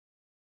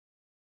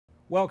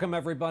Welcome,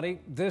 everybody.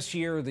 This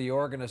year, the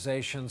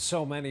organization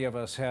so many of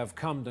us have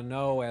come to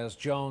know as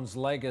Joan's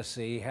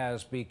Legacy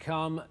has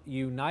become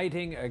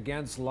Uniting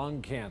Against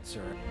Lung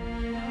Cancer.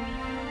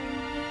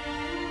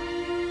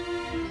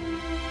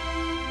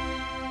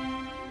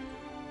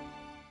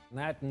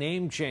 That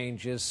name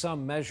change is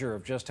some measure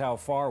of just how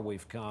far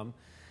we've come,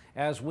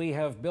 as we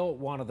have built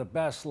one of the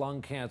best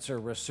lung cancer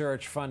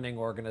research funding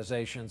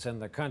organizations in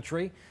the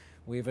country.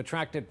 We've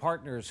attracted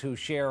partners who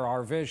share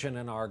our vision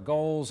and our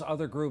goals,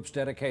 other groups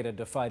dedicated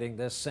to fighting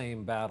this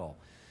same battle.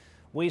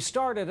 We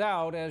started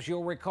out, as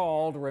you'll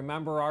recall, to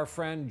remember our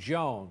friend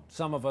Joan.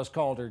 Some of us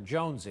called her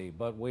Jonesy,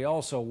 but we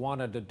also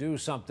wanted to do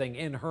something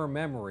in her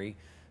memory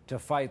to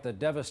fight the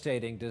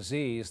devastating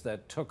disease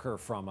that took her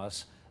from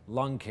us,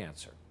 lung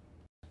cancer.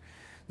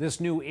 This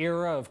new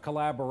era of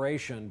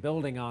collaboration,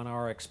 building on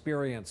our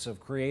experience of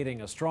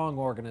creating a strong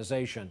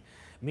organization,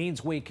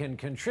 means we can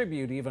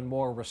contribute even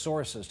more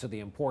resources to the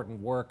important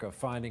work of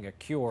finding a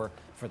cure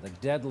for the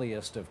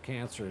deadliest of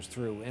cancers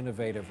through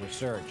innovative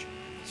research.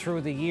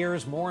 Through the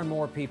years, more and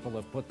more people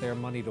have put their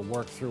money to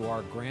work through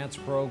our grants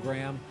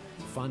program,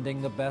 funding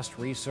the best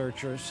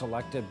researchers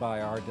selected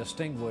by our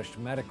distinguished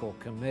medical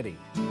committee.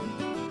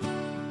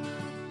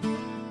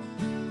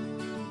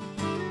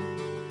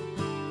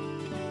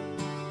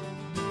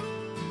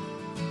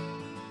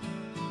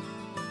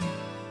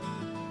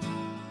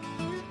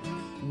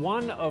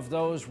 One of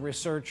those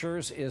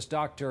researchers is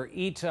Dr.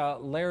 Ita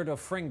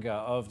Lerda-Fringa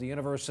of the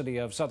University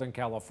of Southern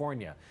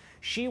California.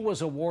 She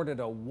was awarded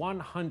a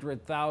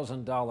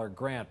 $100,000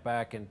 grant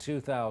back in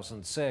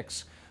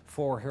 2006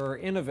 for her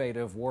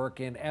innovative work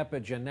in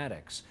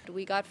epigenetics.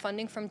 We got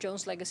funding from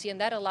Joan's Legacy,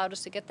 and that allowed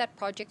us to get that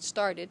project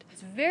started.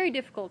 It's very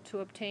difficult to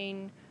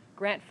obtain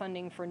grant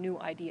funding for new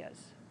ideas.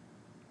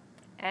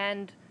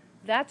 And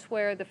that's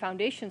where the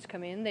foundations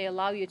come in. They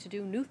allow you to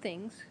do new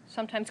things,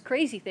 sometimes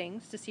crazy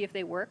things, to see if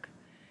they work.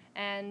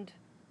 And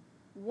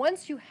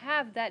once you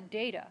have that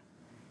data,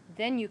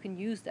 then you can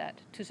use that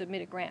to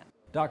submit a grant.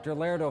 Dr.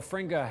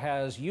 Lerda-Fringa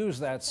has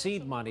used that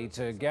seed money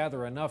to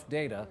gather enough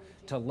data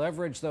to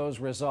leverage those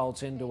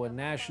results into a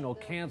National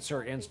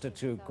Cancer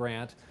Institute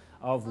grant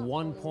of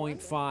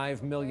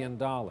 $1.5 million.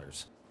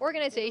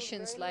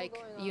 Organizations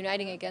like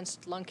Uniting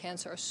Against Lung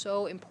Cancer are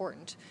so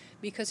important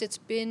because it's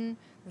been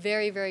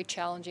very, very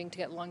challenging to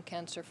get lung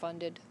cancer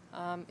funded.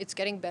 It's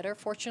getting better,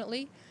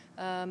 fortunately,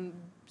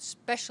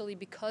 especially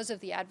because of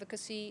the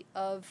advocacy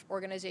of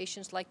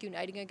organizations like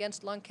Uniting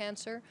Against Lung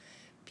Cancer.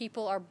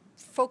 People are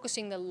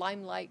focusing the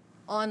limelight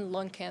on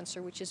lung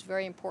cancer, which is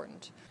very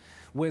important.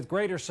 With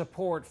greater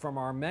support from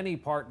our many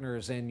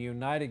partners in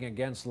Uniting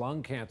Against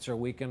Lung Cancer,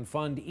 we can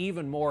fund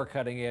even more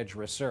cutting-edge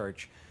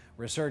research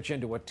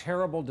into a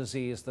terrible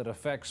disease that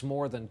affects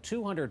more than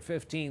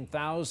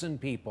 215,000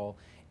 people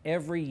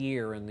every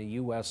year in the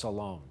U.S.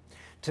 alone.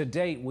 To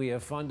date, we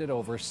have funded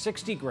over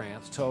 60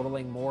 grants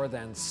totaling more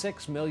than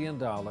 $6 million.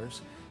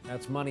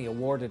 That's money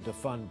awarded to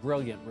fund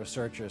brilliant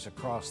researchers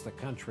across the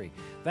country.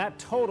 That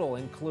total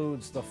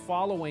includes the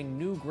following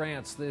new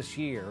grants this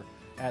year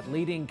at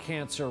leading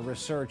cancer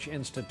research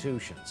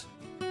institutions.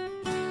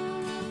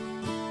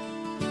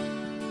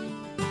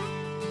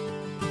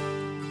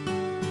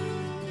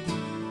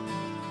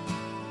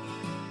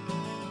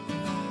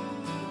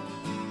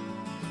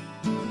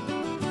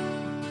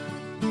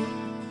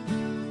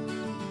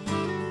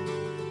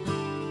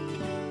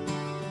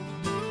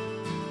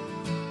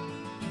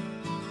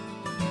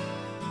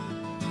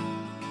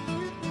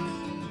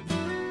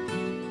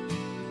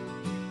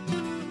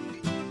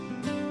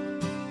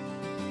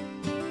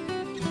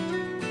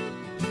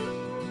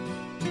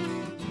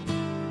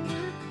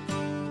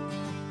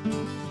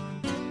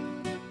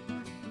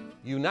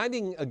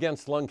 Uniting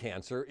Against Lung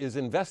Cancer is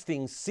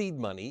investing seed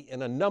money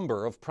in a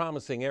number of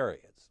promising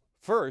areas.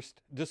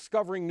 First,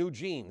 discovering new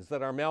genes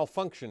that are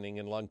malfunctioning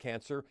in lung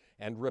cancer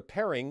and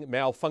repairing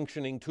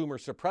malfunctioning tumor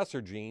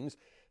suppressor genes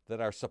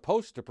that are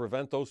supposed to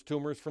prevent those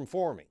tumors from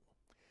forming.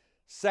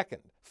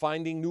 Second,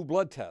 finding new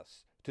blood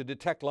tests to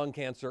detect lung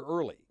cancer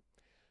early.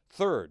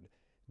 Third,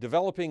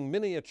 developing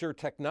miniature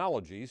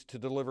technologies to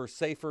deliver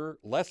safer,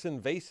 less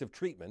invasive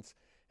treatments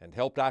and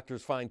help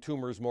doctors find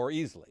tumors more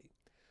easily.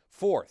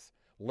 Fourth,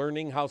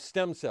 learning how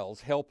stem cells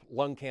help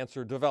lung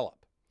cancer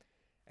develop.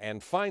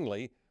 And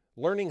finally,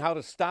 learning how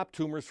to stop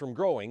tumors from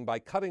growing by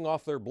cutting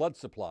off their blood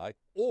supply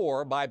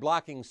or by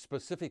blocking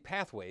specific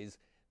pathways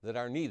that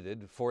are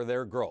needed for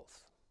their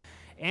growth.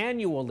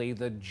 Annually,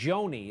 the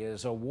Joni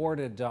is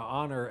awarded to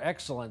honor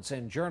excellence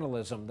in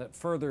journalism that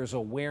furthers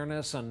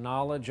awareness and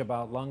knowledge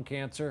about lung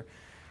cancer.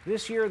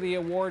 This year, the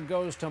award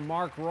goes to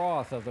Mark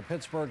Roth of the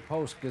Pittsburgh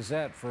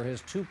Post-Gazette for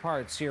his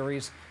two-part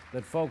series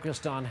that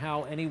focused on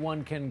how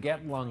anyone can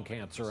get lung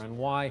cancer and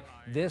why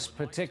this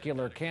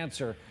particular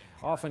cancer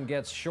often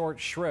gets short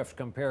shrift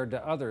compared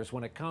to others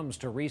when it comes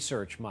to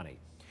research money.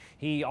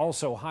 He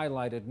also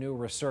highlighted new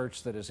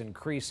research that is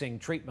increasing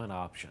treatment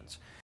options.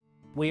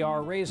 We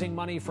are raising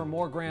money for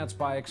more grants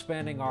by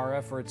expanding our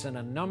efforts in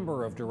a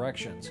number of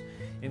directions,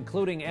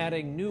 including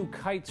adding new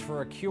Kites for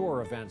a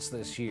Cure events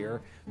this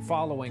year,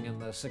 following in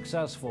the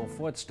successful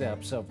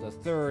footsteps of the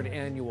 3rd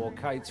annual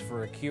Kites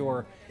for a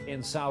Cure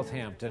in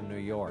Southampton, New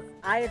York.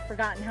 I had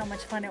forgotten how much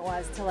fun it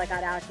was until I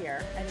got out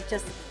here, and it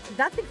just,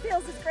 nothing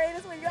feels as great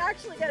as when you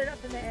actually get it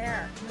up in the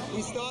air.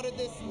 We started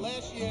this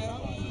last year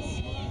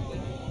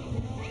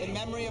in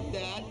memory of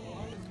Dad.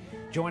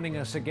 Joining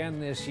us again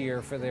this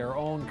year for their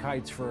own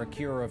Kites for a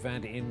Cure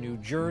event in New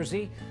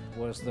Jersey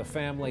was the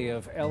family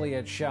of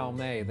Elliot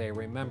Chalmé. They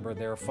remember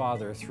their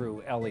father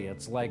through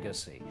Elliot's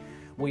legacy.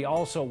 We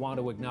also want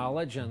to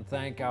acknowledge and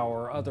thank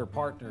our other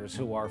partners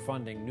who are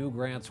funding new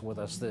grants with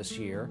us this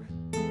year.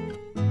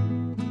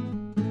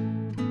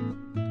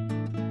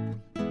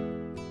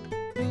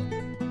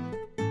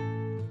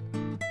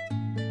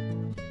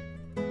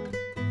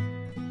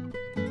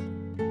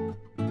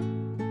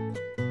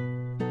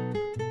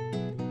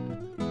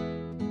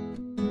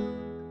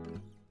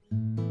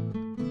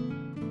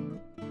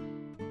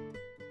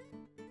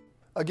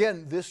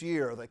 Again, this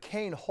year, the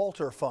Kane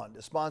Halter Fund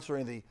is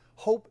sponsoring the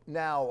Hope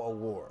Now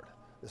Award.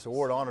 This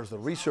award honors the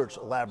research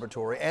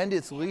laboratory and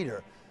its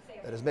leader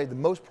that has made the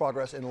most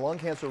progress in lung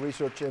cancer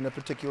research in a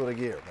particular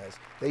year as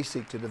they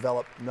seek to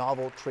develop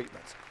novel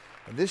treatments.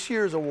 And this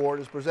year's award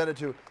is presented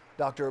to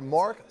Dr.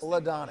 Mark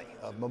Ladani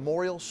of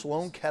Memorial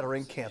Sloan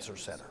Kettering Cancer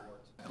Center.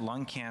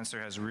 Lung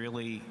cancer has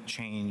really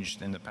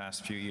changed in the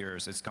past few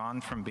years. It's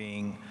gone from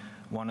being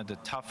one of the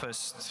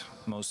toughest,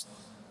 most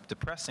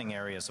depressing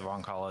areas of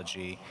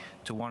oncology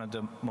to one of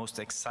the most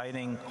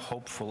exciting,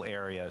 hopeful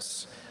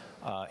areas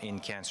in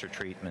cancer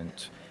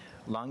treatment.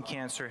 Lung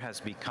cancer has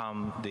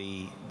become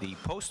the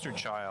poster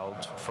child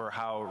for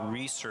how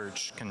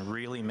research can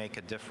really make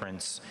a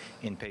difference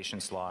in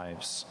patients'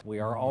 lives. We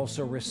are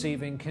also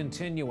receiving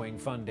continuing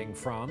funding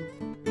from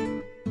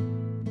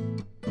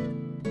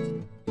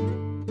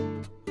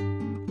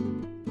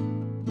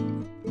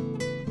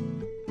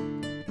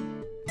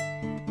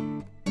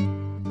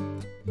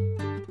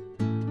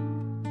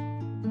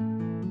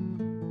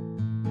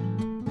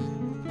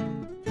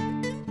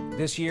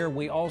This year,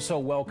 we also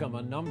welcome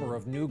a number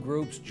of new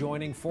groups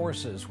joining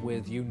forces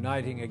with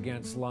Uniting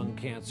Against Lung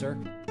Cancer.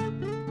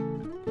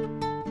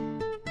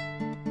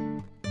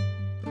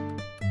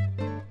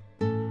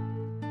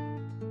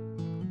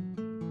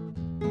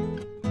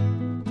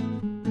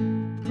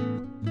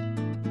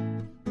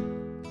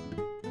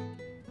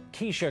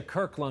 Keisha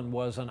Kirkland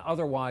was an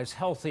otherwise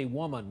healthy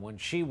woman when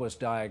she was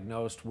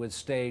diagnosed with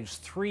stage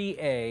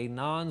 3A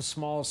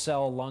non-small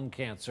cell lung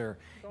cancer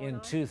in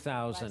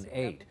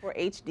 2008. For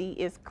HD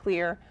is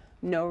clear,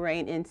 no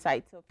rain in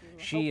sight.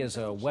 She is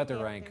a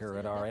weather anchor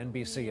at our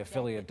NBC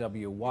affiliate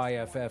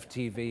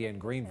WYFF-TV in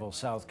Greenville,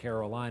 South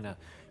Carolina.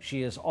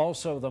 She is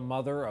also the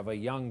mother of a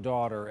young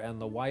daughter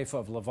and the wife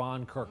of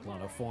Levon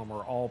Kirkland, a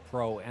former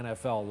All-Pro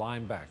NFL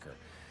linebacker.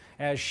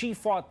 As she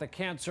fought the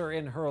cancer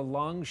in her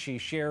lung, she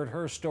shared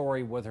her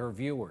story with her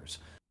viewers.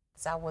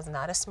 I was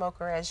not a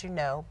smoker, as you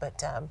know,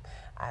 but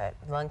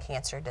lung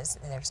cancer,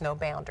 there's no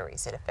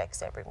boundaries. It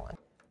affects everyone.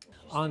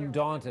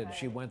 Undaunted,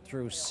 she went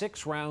through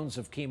 6 rounds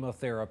of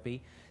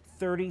chemotherapy,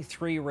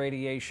 33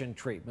 radiation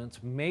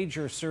treatments,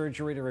 major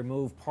surgery to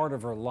remove part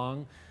of her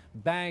lung,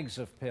 bags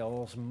of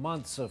pills,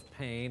 months of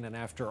pain, and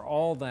after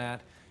all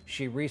that,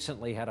 she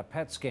recently had a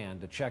PET scan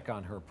to check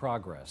on her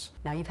progress.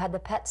 Now you've had the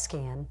PET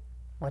scan.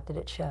 What did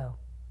it show?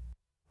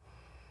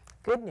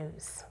 Good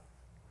news,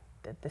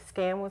 that the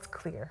scan was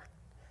clear.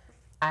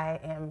 I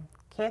am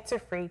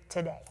cancer-free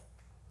today,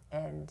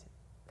 and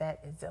that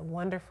is a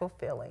wonderful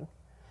feeling.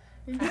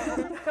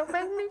 Don't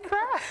make me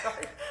cry.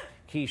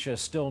 Keisha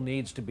still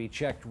needs to be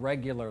checked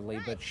regularly,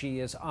 but she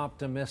is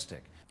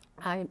optimistic.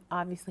 I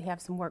obviously have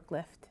some work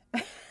left.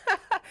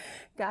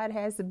 God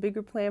has a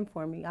bigger plan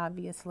for me,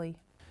 obviously.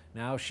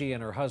 Now she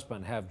and her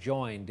husband have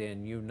joined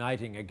in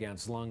Uniting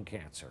Against Lung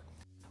Cancer.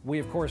 We,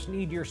 of course,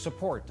 need your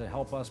support to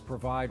help us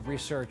provide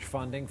research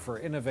funding for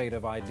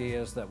innovative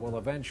ideas that will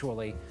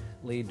eventually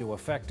lead to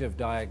effective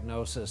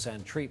diagnosis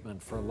and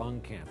treatment for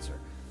lung cancer.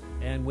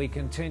 And we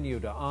continue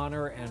to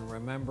honor and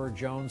remember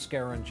Joan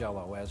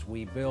Scarangello as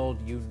we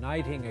build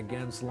Uniting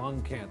Against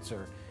Lung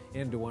Cancer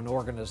into an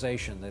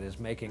organization that is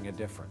making a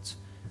difference.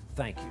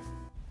 Thank you.